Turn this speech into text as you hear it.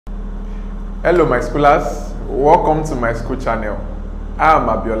Hello my schoolers, welcome to my school channel. I am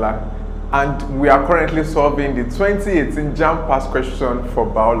Abiola and we are currently solving the 2018 JAMB past question for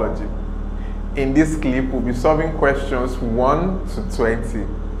biology. In this clip, we'll be solving questions 1 to 20.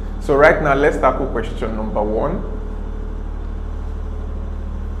 So right now, let's tackle question number 1.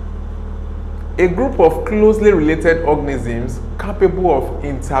 A group of closely related organisms capable of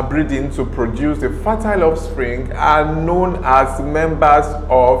interbreeding to produce a fertile offspring are known as members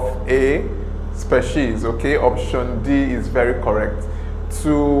of a species. Okay, option D is very correct.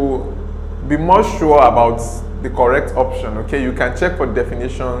 To be more sure about the correct option, okay, you can check for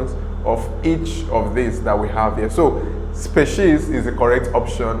definitions of each of these that we have here. So species is the correct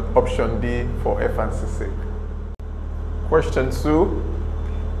option, option D for F&C's sake. Question 2.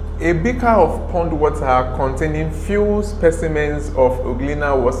 A beaker of pond water containing few specimens of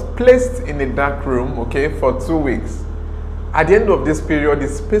Euglena was placed in a dark room, okay, for 2 weeks. At the end of this period, the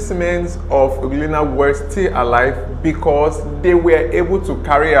specimens of Euglena were still alive because they were able to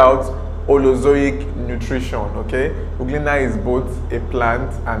carry out holozoic nutrition, okay. Euglena is both a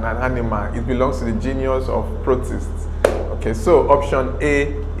plant and an animal. It belongs to the genus of protists. Okay, so option A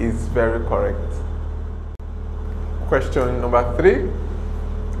is very correct. Question number 3.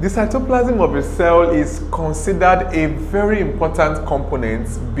 The cytoplasm of a cell is considered a very important component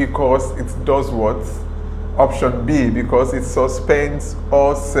because it does what? Option B, because it suspends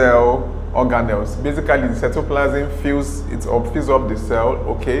all cell organelles. Basically, the cytoplasm fills up the cell,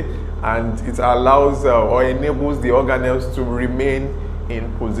 okay, and it allows or enables the organelles to remain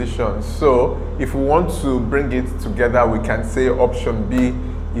in position. So, if we want to bring it together, we can say option B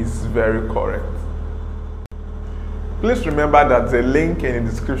is very correct. Please remember that the link in the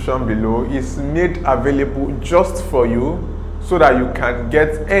description below is made available just for you so that you can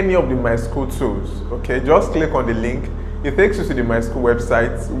get any of the Myschool tools. Okay, just click on the link. It takes you to the Myschool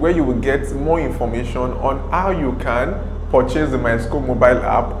website where you will get more information on how you can purchase the Myschool mobile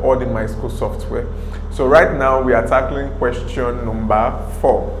app or the Myschool software. So right now we are tackling question number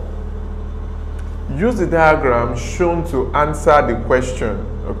 4. Use the diagram shown to answer the question.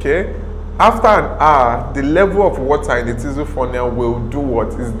 Okay. After an hour, the level of water in the tissue funnel will do what?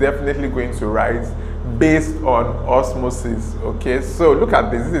 Is definitely going to rise based on osmosis. Okay, so look at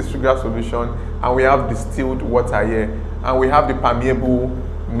this. This is sugar solution, and we have distilled water here, and we have the permeable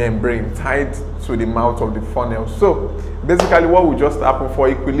membrane tied to the mouth of the funnel. So basically, what will just happen for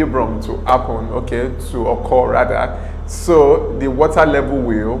equilibrium to happen? Okay, to occur rather. So the water level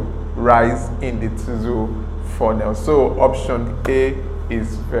will rise in the tissue funnel. So option A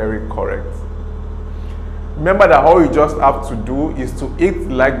is very correct. Remember that all you just have to do is to hit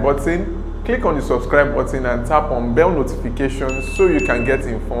the like button, click on the subscribe button and tap on bell notifications so you can get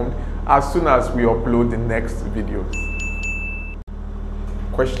informed as soon as we upload the next videos.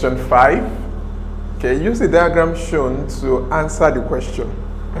 Question 5. Okay, use the diagram shown to answer the question.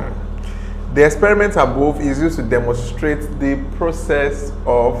 The experiment above is used to demonstrate the process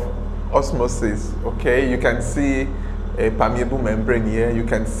of osmosis. Okay, you can see a permeable membrane here, you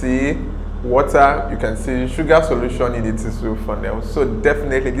can see water, you can see sugar solution in the tissue funnel. So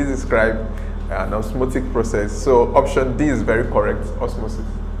definitely this describes an osmotic process. So option D is very correct, osmosis.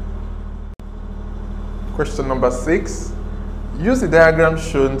 Question number 6. Use the diagram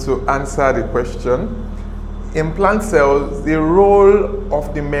shown to answer the question. In plant cells, the role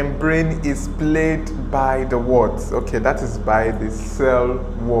of the membrane is played by the what? Okay, that is by the cell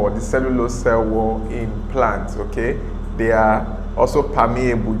wall, the cellulose cell wall in plants, okay? They are also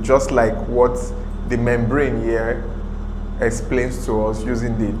permeable, just like what the membrane here explains to us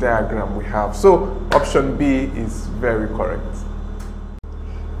using the diagram we have. So option B is very correct.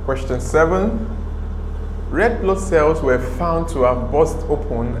 Question 7. Red blood cells were found to have burst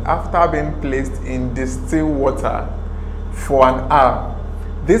open after being placed in distilled water for an hour.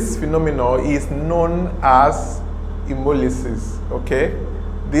 This phenomenon is known as hemolysis. Okay,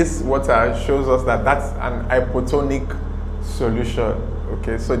 this water shows us that that's an hypotonic solution.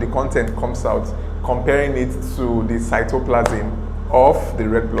 Okay, so the content comes out, comparing it to the cytoplasm of the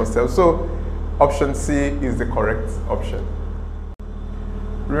red blood cell. So option C is the correct option.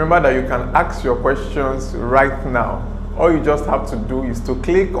 Remember that you can ask your questions right now. All you just have to do is to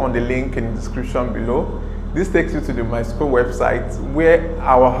click on the link in the description below. This takes you to the Myschool website where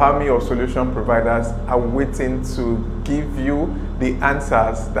our army of solution providers are waiting to give you the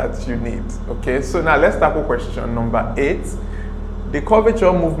answers that you need. Okay, so now let's tackle question number 8. The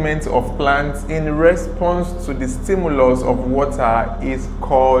curvature movement of plants in response to the stimulus of water is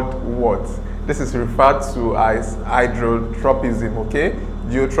called what? This is referred to as hydrotropism. Okay,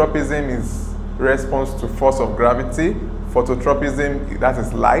 geotropism is response to force of gravity. Phototropism, that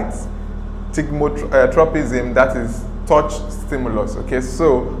is light. Hydrotropism, that is touch stimulus. Okay,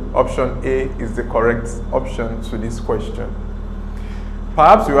 so option A is the correct option to this question.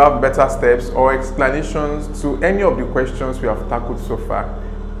 Perhaps you have better steps or explanations to any of the questions we have tackled so far.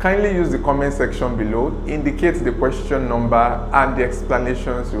 Kindly use the comment section below, indicate the question number and the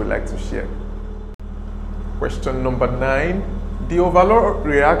explanations you would like to share. Question number 9. The overall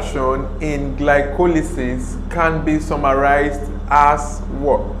reaction in glycolysis can be summarized as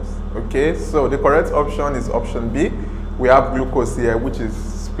what? Okay, so the correct option is option B. We have glucose here, which is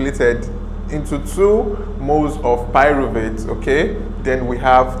splitted into 2 moles of pyruvate, okay? Then we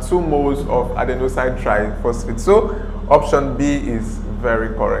have 2 moles of adenosine triphosphate. So option B is very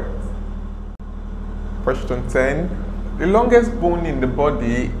correct. Question 10. The longest bone in the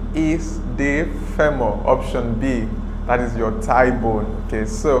body is the femur, option B. That is your thigh bone. Okay,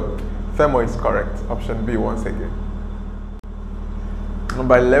 so femur is correct. Option B once again.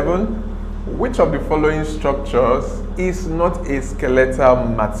 Number 11. Which of the following structures is not a skeletal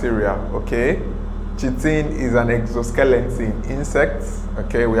material? Okay, chitin is an exoskeleton in insects.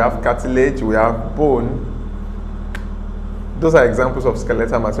 Okay, we have cartilage, we have bone. Those are examples of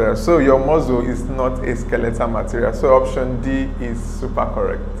skeletal material. So your muscle is not a skeletal material. So option D is super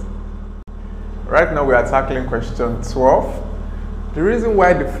correct. Right now we are tackling question 12. The reason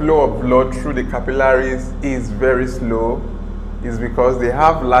why the flow of blood through the capillaries is very slow is because they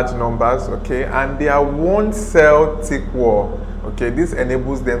have large numbers, okay, and they are one cell thick wall. Okay, this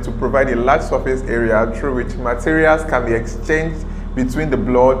enables them to provide a large surface area through which materials can be exchanged between the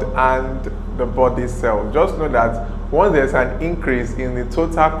blood and the body cell. Just know that once there's an increase in the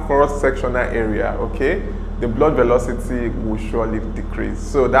total cross-sectional area, okay, the blood velocity will surely decrease.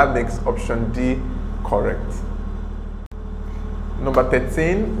 So that makes option D correct. Number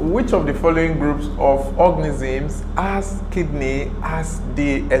 13, which of the following groups of organisms has kidney as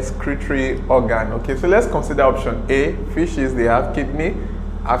the excretory organ? Okay, so let's consider option A. Fishes, they have kidney.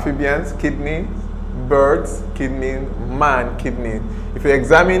 Amphibians, kidney. Birds, kidney. Man, kidney. If you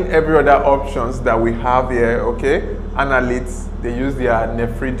examine every other options that we have here, okay, annelids, they use their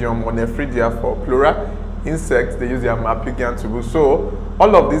nephridium or nephridia for plural. Insects, they use their Malpighian tubule. So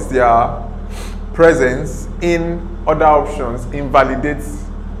all of this, their presence in other options invalidates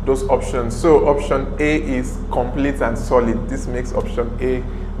those options. So option A is complete and solid. This makes option A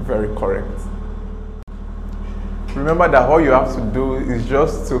very correct. Remember that all you have to do is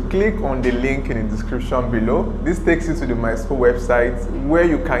just to click on the link in the description below. This takes you to the Myschool website where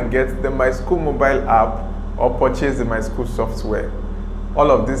you can get the Myschool mobile app or purchase the Myschool software. All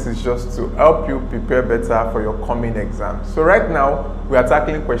of this is just to help you prepare better for your coming exam. So right now we are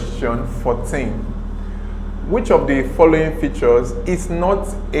tackling question 14. Which of the following features is not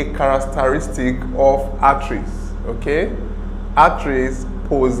a characteristic of arteries? Okay, arteries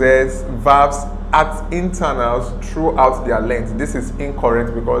possess valves at internals throughout their length. This is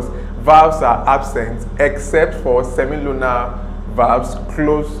incorrect because valves are absent except for semilunar valves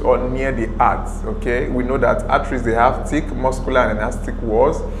close or near the heart. Okay, we know that arteries, they have thick muscular and elastic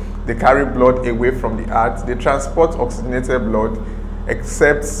walls. They carry blood away from the heart. They transport oxygenated blood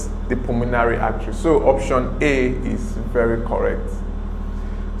except the pulmonary artery. So option A is very correct.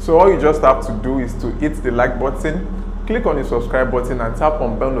 So all you just have to do is to hit the like button, click on the subscribe button and tap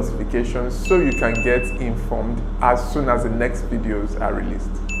on bell notifications so you can get informed as soon as the next videos are released.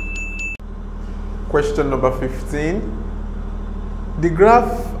 Question number 15. The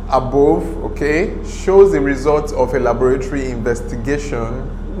graph above, okay, shows the results of a laboratory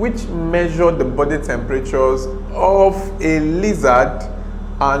investigation which measured the body temperatures of a lizard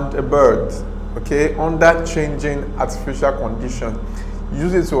and a bird, okay, under changing artificial conditions.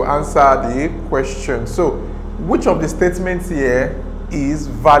 Use it to answer the question. So which of the statements here is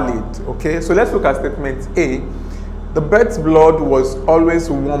valid? Okay, so let's look at statement A. The bird's blood was always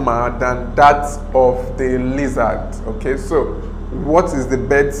warmer than that of the lizard. Okay, so what is the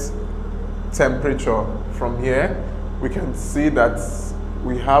bird's temperature? From here we can see that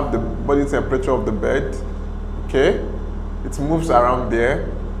we have the body temperature of the bird, okay, it moves around there,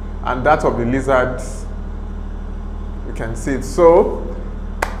 and that of the lizard, you can see it. So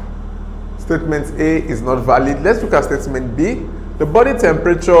statement A is not valid. Let's look at statement B. The body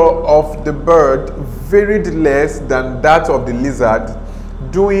temperature of the bird varied less than that of the lizard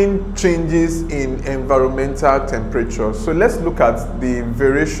doing changes in environmental temperature. So let's look at the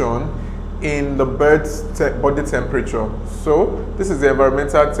variation in the bird's body temperature. So this is the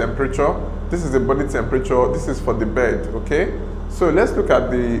environmental temperature, this is the body temperature, this is for the bird, okay? So let's look at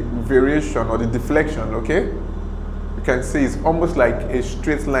the variation or the deflection, okay? You can see it's almost like a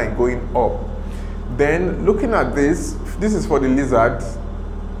straight line going up. Then looking at this, this is for the lizard.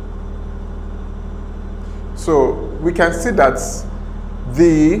 So we can see that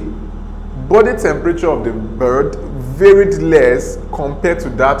the body temperature of the bird varied less compared to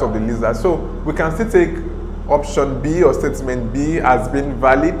that of the lizard. So we can still take option B or statement B as being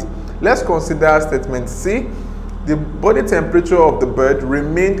valid. Let's consider statement C. The body temperature of the bird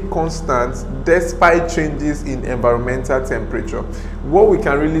remained constant despite changes in environmental temperature. What we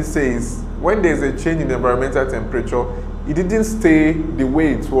can really say is when there is a change in environmental temperature, it didn't stay the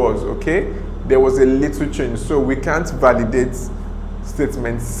way it was, okay? There was a little change, so we can't validate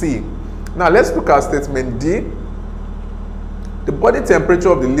statement C. Now let's look at statement D. The body temperature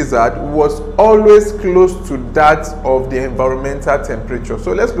of the lizard was always close to that of the environmental temperature.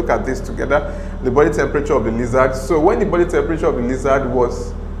 So let's look at this together. The body temperature of the lizard. So when the body temperature of the lizard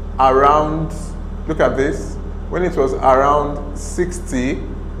was around, look at this, when it was around 60,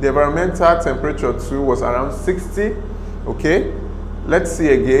 the environmental temperature too was around 60. Okay, let's see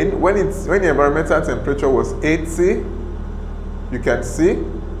again. When the environmental temperature was 80, you can see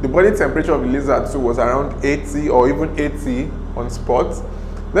the body temperature of the lizard too was around 80 or even 80 on spot.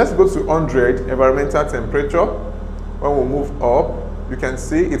 Let's go to 100 environmental temperature. When we move up, you can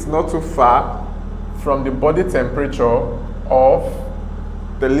see it's not too far from the body temperature of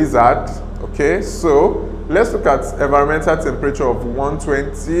the lizard. Okay, so let's look at environmental temperature of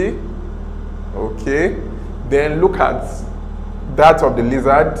 120. Okay, then look at that of the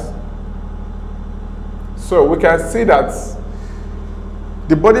lizard. So we can see that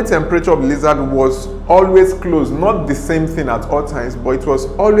the body temperature of the lizard was always close, not the same thing at all times, but it was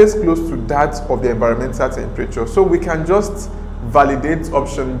always close to that of the environmental temperature. So we can just validate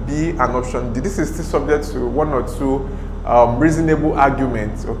option B and option D. This is still subject to one or two reasonable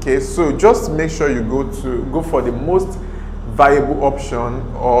arguments. Okay, so just make sure you go for the most viable option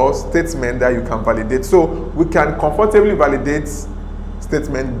or statement that you can validate. So we can comfortably validate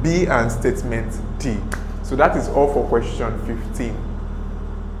statement B and statement D. So that is all for question 15.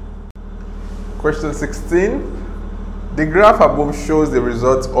 Question 16. The graph above shows the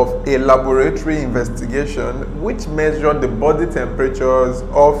results of a laboratory investigation which measured the body temperatures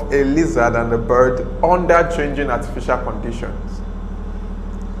of a lizard and a bird under changing artificial conditions.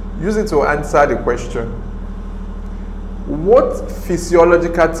 Use it to answer the question. What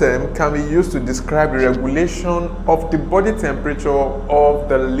physiological term can be used to describe the regulation of the body temperature of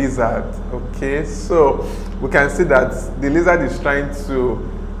the lizard? Okay, so we can see that the lizard is trying to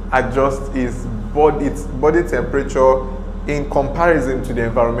adjust its body temperature in comparison to the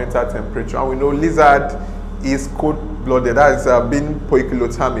environmental temperature. And we know lizard is cold-blooded, that is being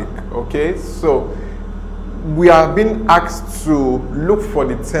poikilothermic. Okay, so we are being asked to look for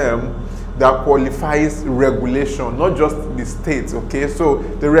the term that qualifies regulation, not just the state. Okay, so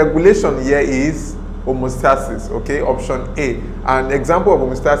the regulation here is homeostasis. Okay, option A. An example of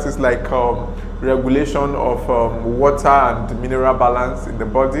homeostasis like regulation of water and mineral balance in the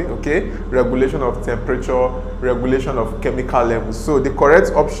body. Okay, regulation of temperature, regulation of chemical levels. So the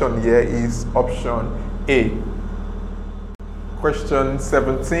correct option here is option A. Question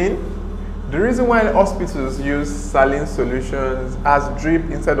 17. The reason why hospitals use saline solutions as drip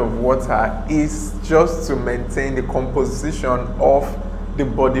instead of water is just to maintain the composition of the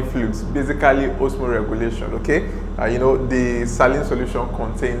body fluids, basically osmoregulation. Okay, you know, the saline solution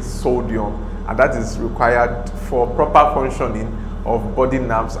contains sodium, and that is required for proper functioning of body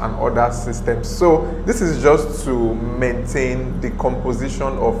nerves and other systems. So this is just to maintain the composition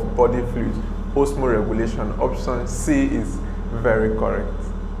of body fluids, osmoregulation. Option C is very correct.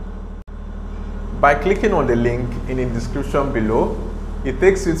 By clicking on the link in the description below, it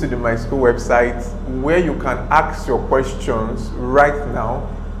takes you to the Myschool website where you can ask your questions right now,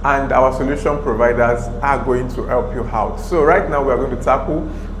 and our solution providers are going to help you out. So right now we are going to tackle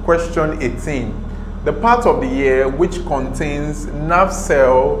question 18. The part of the ear which contains nerve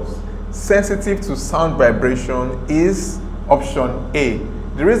cells sensitive to sound vibration is option A.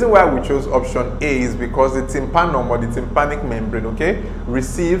 The reason why we chose option A is because the tympanum or the tympanic membrane, okay,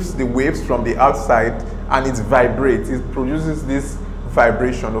 receives the waves from the outside and it vibrates. It produces this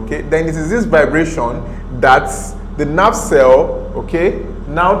vibration, okay. Then it is this vibration that the nerve cell, okay,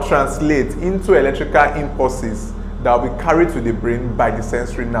 now translates into electrical impulses that will be carried to the brain by the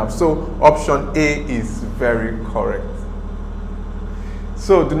sensory nerve. So option A is very correct.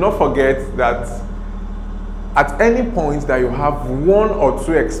 So do not forget that at any point that you have one or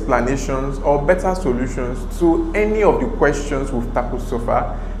two explanations or better solutions to any of the questions we've tackled so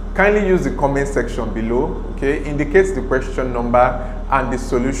far, kindly use the comment section below. Okay, indicate the question number and the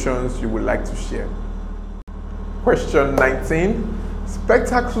solutions you would like to share. Question 19.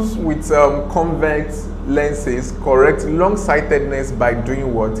 Spectacles with convex lenses correct long-sightedness by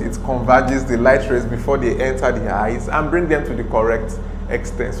doing what? It converges the light rays before they enter the eyes and bring them to the correct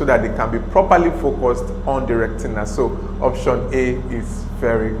extent so that they can be properly focused on the retina. So option A is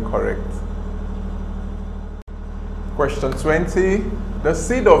very correct. Question 20. The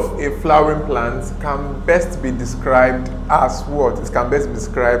seed of a flowering plant can best be described as what? It can best be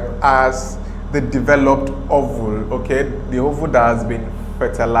described as the developed ovule, okay? The ovule that has been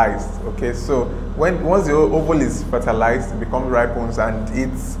fertilized, okay? So once the ovule is fertilized, it becomes ripens and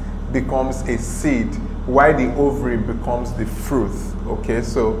it becomes a seed, while the ovary becomes the fruit, okay?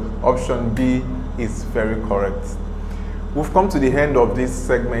 So option B is very correct. We've come to the end of this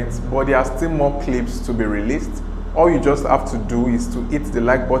segment, but there are still more clips to be released. All you just have to do is to hit the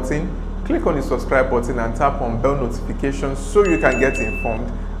like button, click on the subscribe button and tap on bell notifications so you can get informed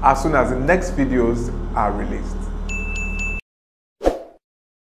as soon as the next videos are released.